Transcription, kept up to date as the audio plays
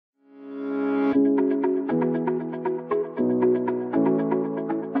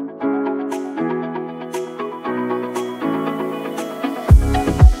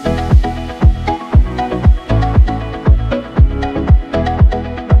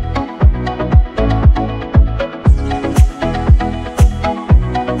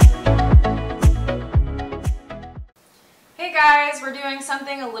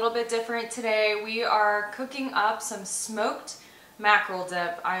something a little bit different today. We are cooking up some smoked mackerel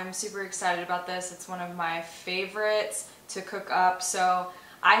dip. I am super excited about this. It's one of my favorites to cook up. So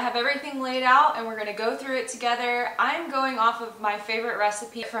I have everything laid out and we're going to go through it together. I'm going off of my favorite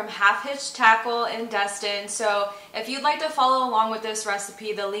recipe from Half Hitch Tackle in Destin. So if you'd like to follow along with this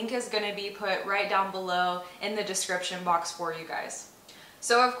recipe, the link is going to be put right down below in the description box for you guys.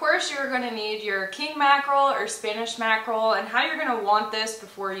 So of course you're going to need your king mackerel or Spanish mackerel, and how you're going to want this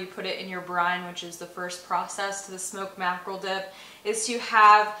before you put it in your brine, which is the first process to the smoked mackerel dip, is to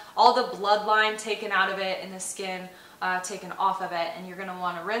have all the bloodline taken out of it and the skin taken off of it, and you're going to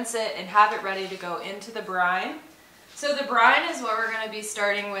want to rinse it and have it ready to go into the brine. So the brine is what we're going to be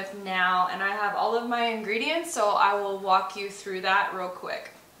starting with now, and I have all of my ingredients, so I will walk you through that real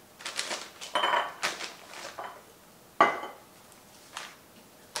quick.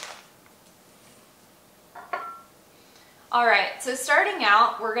 Alright, so starting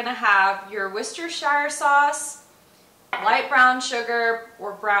out, we're going to have your Worcestershire sauce, light brown sugar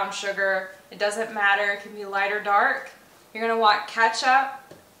or brown sugar. It doesn't matter, it can be light or dark. You're going to want ketchup,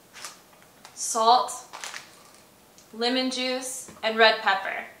 salt, lemon juice, and red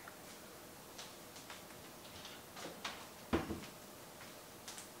pepper.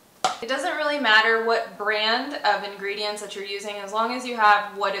 It doesn't really matter what brand of ingredients that you're using as long as you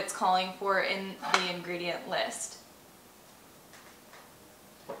have what it's calling for in the ingredient list.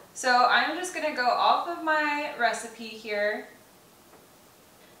 So I'm just going to go off of my recipe here,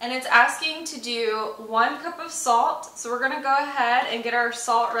 and it's asking to do 1 cup of salt. So we're going to go ahead and get our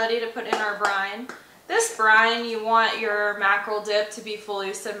salt ready to put in our brine. This brine, you want your mackerel dip to be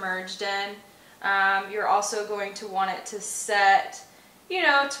fully submerged in. You're also going to want it to set,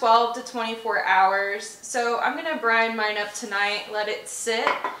 12 to 24 hours. So I'm going to brine mine up tonight, let it sit,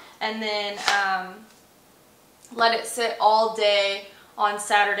 and then let it sit all day on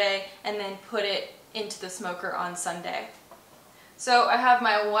Saturday, and then put it into the smoker on Sunday. So I have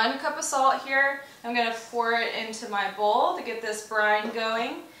my 1 cup of salt here. I'm going to pour it into my bowl to get this brine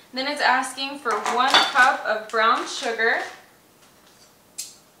going. Then it's asking for 1 cup of brown sugar.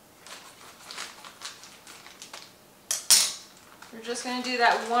 We're just going to do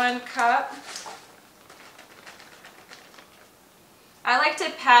that 1 cup. I like to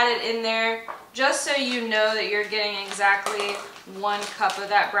pat it in there just so you know that you're getting exactly 1 cup of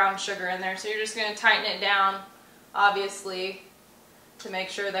that brown sugar in there. So you're just going to tighten it down, obviously, to make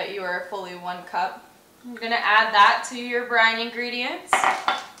sure that you are fully 1 cup. You're going to add that to your brine ingredients.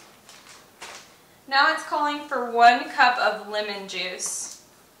 Now it's calling for 1 cup of lemon juice.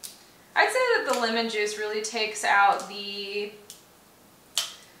 I'd say that the lemon juice really takes out the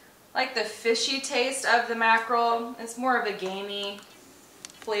fishy taste of the mackerel. It's more of a gamey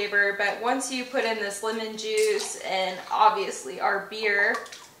flavor, but once you put in this lemon juice and obviously our beer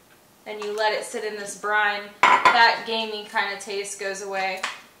and you let it sit in this brine, that gamey kind of taste goes away.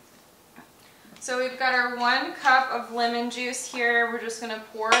 So we've got our 1 cup of lemon juice here. We're just going to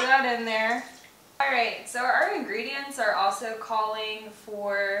pour that in there. Alright, so our ingredients are also calling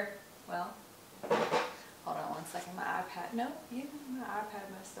for, well, hold on 1 second, my iPad, no, my iPad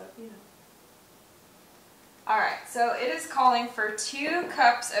messed up, Alright, so it is calling for 2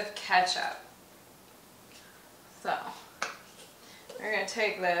 cups of ketchup. So, we're going to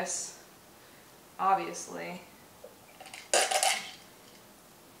take this, obviously.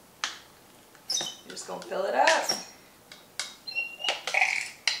 You're just going to fill it up.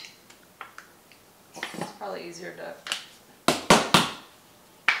 It's probably easier to...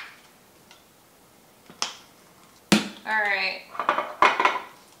 Alright.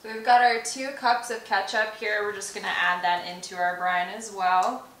 So we've got our 2 cups of ketchup here. We're just going to add that into our brine as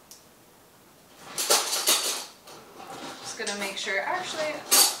well. Just going to make sure, actually,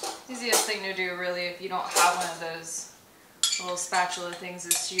 easiest thing to do really if you don't have one of those little spatula things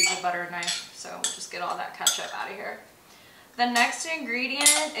is to use a butter knife. So we'll just get all that ketchup out of here. The next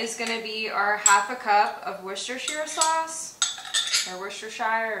ingredient is going to be our 1/2 cup of Worcestershire sauce, or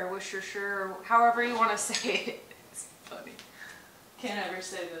Worcestershire, or Worcestershire, or however you want to say it. It's funny. Can't ever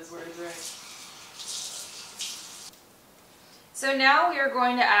say those words right. So now we are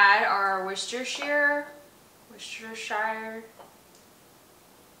going to add our Worcestershire,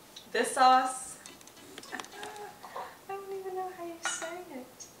 this sauce. I don't even know how you say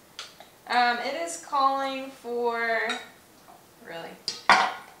it. It is calling for, really,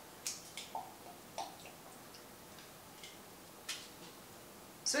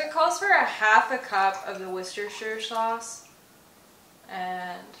 so it calls for a 1/2 cup of the Worcestershire sauce.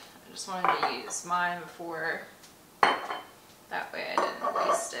 And I just wanted to use mine before, that way I didn't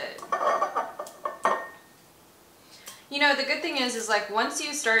waste it. You know, the good thing is like once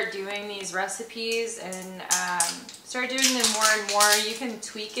you start doing these recipes and start doing them more and more, you can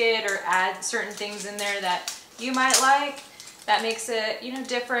tweak it or add certain things in there that you might like. That makes it, you know,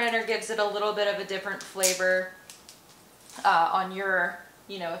 different or gives it a little bit of a different flavor on your,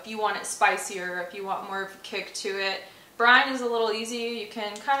 you know, if you want it spicier, if you want more of a kick to it. Brine is a little easy. You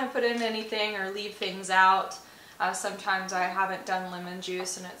can kind of put in anything or leave things out. Sometimes I haven't done lemon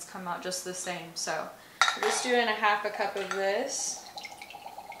juice and it's come out just the same. So we're just doing a half a cup of this.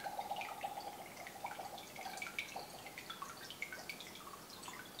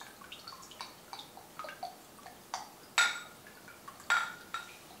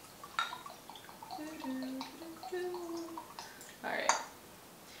 Alright.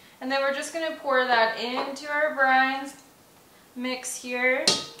 And then we're just going to pour that into our brine mix here.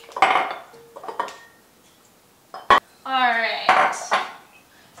 Alright.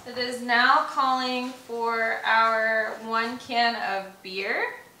 It is now calling for our 1 can of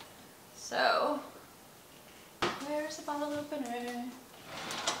beer. So, where's the bottle opener?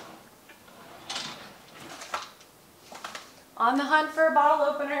 On the hunt for a bottle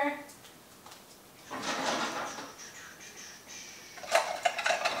opener.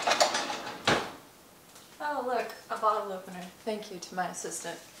 Oh look, a bottle opener. Thank you to my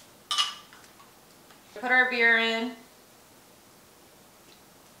assistant. Put our beer in.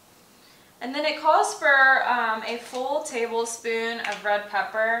 And then it calls for a full tablespoon of red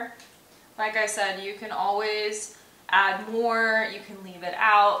pepper. Like I said, you can always add more, you can leave it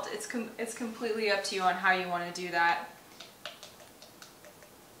out. It's completely up to you on how you want to do that.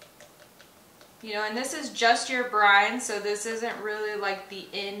 You know, and this is just your brine, so this isn't really like the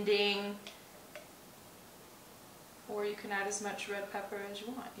ending. Or you can add as much red pepper as you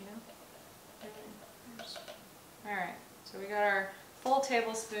want, you know. Alright, so we got our full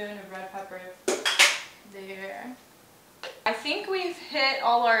tablespoon of red pepper there. I think we've hit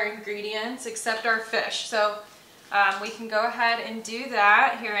all our ingredients except our fish, so we can go ahead and do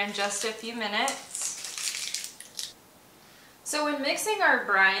that here in just a few minutes. So when mixing our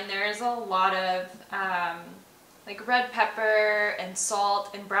brine, there's a lot of like red pepper and salt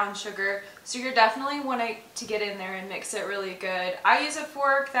and brown sugar, so you're definitely wanting to get in there and mix it really good. I use a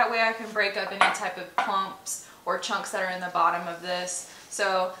fork, that way I can break up any type of clumps or chunks that are in the bottom of this.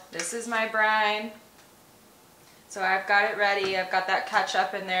 So this is my brine. So I've got it ready, I've got that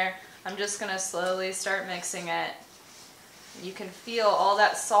ketchup in there. I'm just going to slowly start mixing it. You can feel all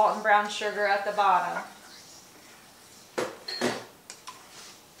that salt and brown sugar at the bottom.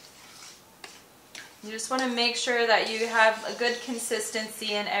 You just want to make sure that you have a good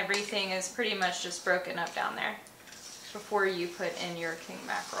consistency and everything is pretty much just broken up down there before you put in your king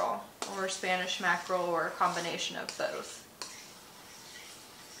mackerel or Spanish mackerel or a combination of both.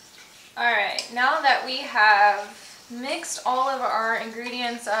 Alright, now that we have mixed all of our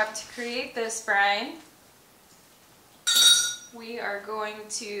ingredients up to create this brine, we are going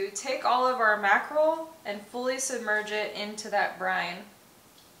to take all of our mackerel and fully submerge it into that brine.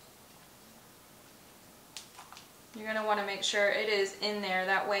 You're going to want to make sure it is in there,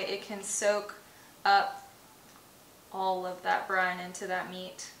 that way it can soak up all of that brine into that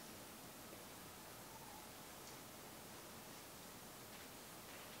meat.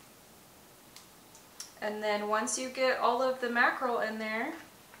 And then once you get all of the mackerel in there,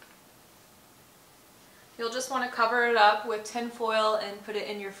 you'll just want to cover it up with tin foil and put it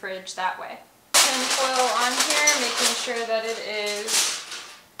in your fridge that way. Tin foil on here, making sure that it is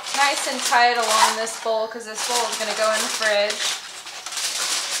nice and tight along this bowl, because this bowl is going to go in the fridge.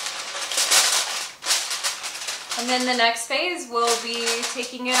 And then the next phase will be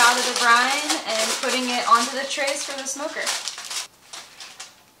taking it out of the brine and putting it onto the trays for the smoker.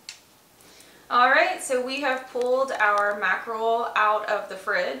 Alright, so we have pulled our mackerel out of the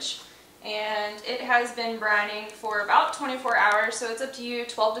fridge and it has been brining for about 24 hours, so it's up to you,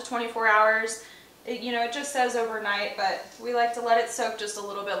 12 to 24 hours. It just says overnight, but we like to let it soak just a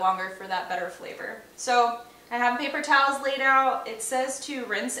little bit longer for that better flavor. So I have paper towels laid out. It says to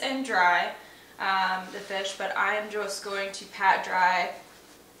rinse and dry the fish, but I am just going to pat dry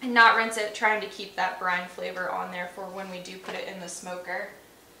and not rinse it, trying to keep that brine flavor on there for when we do put it in the smoker.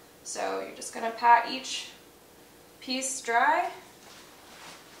 So you're just going to pat each piece dry,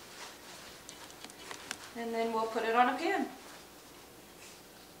 and then we'll put it on a pan.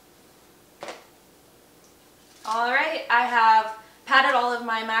 Alright, I have patted all of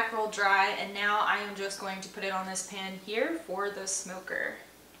my mackerel dry, and now I am just going to put it on this pan here for the smoker.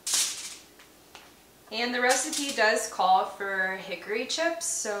 And the recipe does call for hickory chips,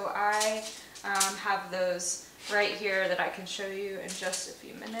 so I have those right here that I can show you in just a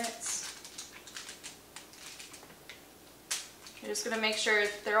few minutes. You're just going to make sure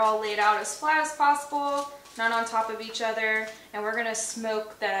they're all laid out as flat as possible, not on top of each other, and we're going to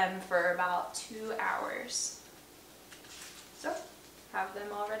smoke them for about 2 hours. So, have them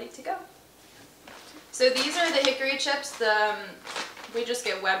all ready to go. So these are the hickory chips. We just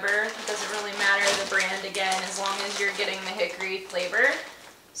get Weber. It doesn't really matter the brand again, as long as you're getting the hickory flavor.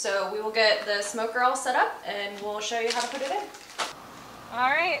 So we will get the smoker all set up and we'll show you how to put it in.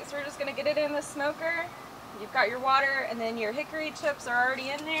 Alright, so we're just going to get it in the smoker. You've got your water and then your hickory chips are already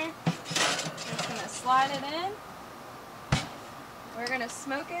in there. Just going to slide it in. We're going to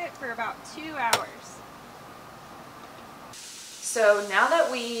smoke it for about 2 hours. So now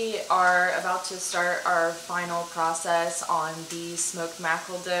that we are about to start our final process on the smoked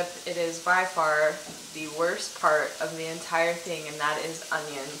mackerel dip, it is by far the worst part of the entire thing, and that is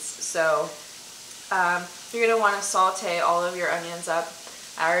onions. So you're going to want to saute all of your onions up.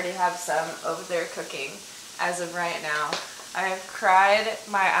 I already have some over there cooking as of right now. I have cried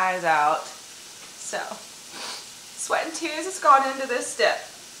my eyes out. So sweat and tears has gone into this dip.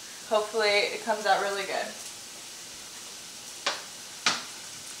 Hopefully it comes out really good.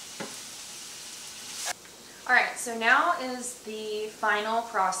 Alright, so now is the final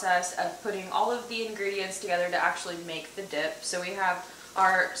process of putting all of the ingredients together to actually make the dip. So we have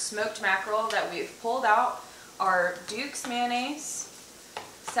our smoked mackerel that we've pulled out, our Duke's mayonnaise,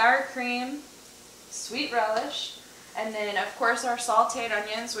 sour cream, sweet relish, and then of course our sauteed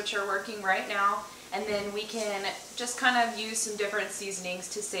onions, which are working right now, and then we can just kind of use some different seasonings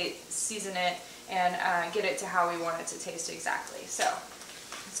to season it and get it to how we want it to taste exactly. So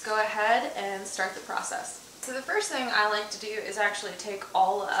let's go ahead and start the process. So the first thing I like to do is actually take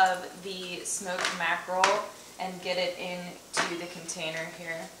all of the smoked mackerel and get it into the container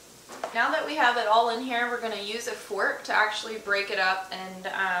here. Now that we have it all in here, we're going to use a fork to actually break it up and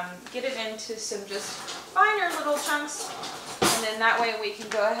get it into some just finer little chunks. And then that way we can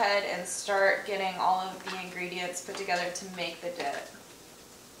go ahead and start getting all of the ingredients put together to make the dip.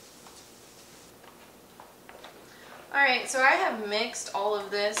 Alright, so I have mixed all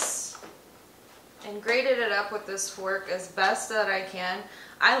of this and grated it up with this fork as best that I can.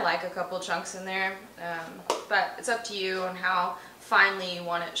 I like a couple chunks in there, but it's up to you on how finely you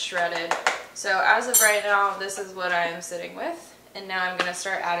want it shredded. So as of right now, this is what I am sitting with, and now I'm going to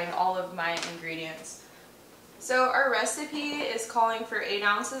start adding all of my ingredients. So our recipe is calling for 8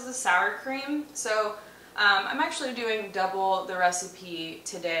 ounces of sour cream, so I'm actually doing double the recipe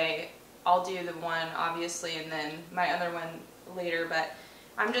today. I'll do the one obviously and then my other one later, but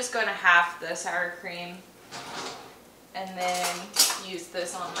I'm just going to half the sour cream and then use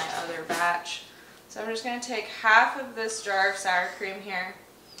this on my other batch. So I'm just going to take half of this jar of sour cream here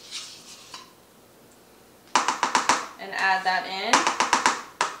and add that in.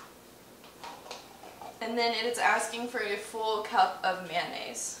 And then it is asking for a full cup of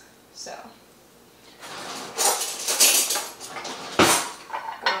mayonnaise. So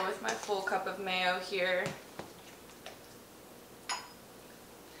go with my full cup of mayo here.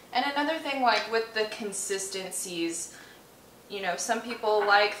 And another thing, like with the consistencies, you know, some people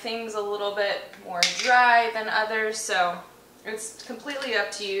like things a little bit more dry than others, so it's completely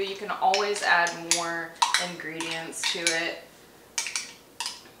up to you. You can always add more ingredients to it.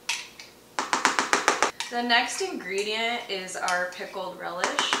 The next ingredient is our pickled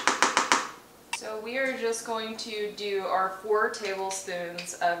relish. So we are just going to do our 4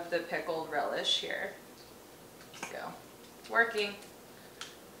 tablespoons of the pickled relish here. Let's go. It's working.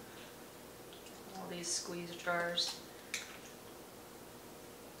 All these squeeze jars.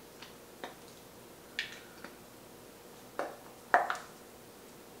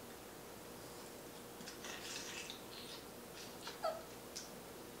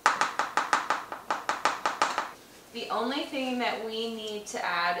 The only thing that we need to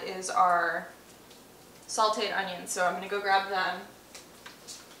add is our sauteed onions, so I'm going to go grab them.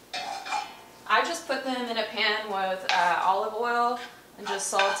 I just put them in a pan with olive oil and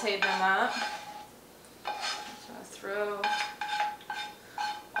just sauteed them up. Just going to throw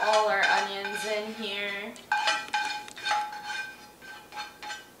all our onions in here.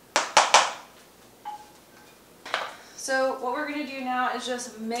 So what we're going to do now is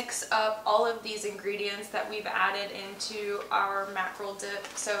just mix up all of these ingredients that we've added into our mackerel dip.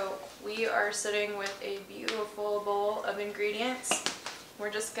 So we are sitting with a beautiful bowl of ingredients. We're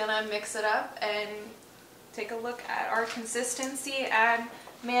just going to mix it up and take a look at our consistency, add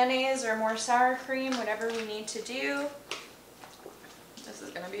mayonnaise or more sour cream, whatever we need to do. This is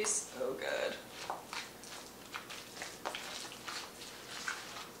going to be so good.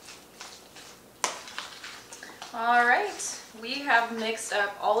 Alright, we have mixed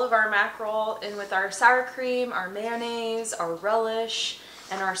up all of our mackerel in with our sour cream, our mayonnaise, our relish,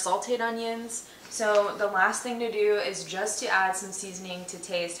 and our sauteed onions. So the last thing to do is just to add some seasoning to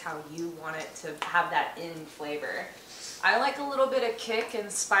taste how you want it to have that in flavor. I like a little bit of kick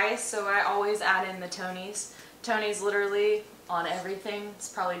and spice, so I always add in the Tony's. Tony's literally on everything. It's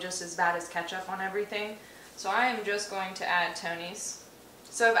probably just as bad as ketchup on everything. So I am just going to add Tony's.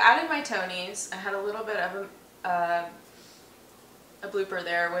 So I've added my Tony's. I had a little bit of a blooper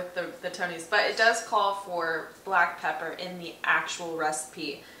there with the Tony's, but it does call for black pepper in the actual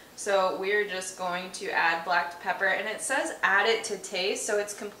recipe. So we're just going to add black pepper, and it says add it to taste, so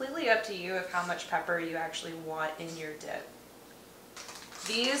it's completely up to you of how much pepper you actually want in your dip.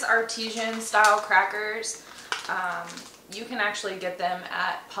 These artesian style crackers, you can actually get them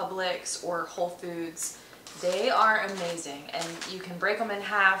at Publix or Whole Foods. They are amazing, and you can break them in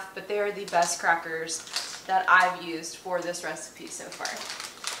half, but they are the best crackers that I've used for this recipe so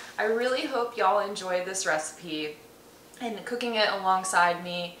far. I really hope y'all enjoyed this recipe and cooking it alongside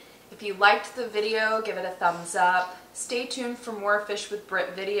me. If you liked the video, give it a thumbs up. Stay tuned for more Fish with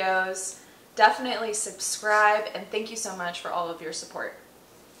Brit videos. Definitely subscribe, and thank you so much for all of your support.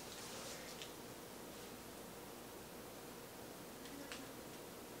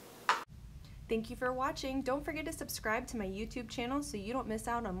 Thank you for watching. Don't forget to subscribe to my YouTube channel so you don't miss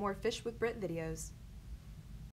out on more Fish with Brit videos.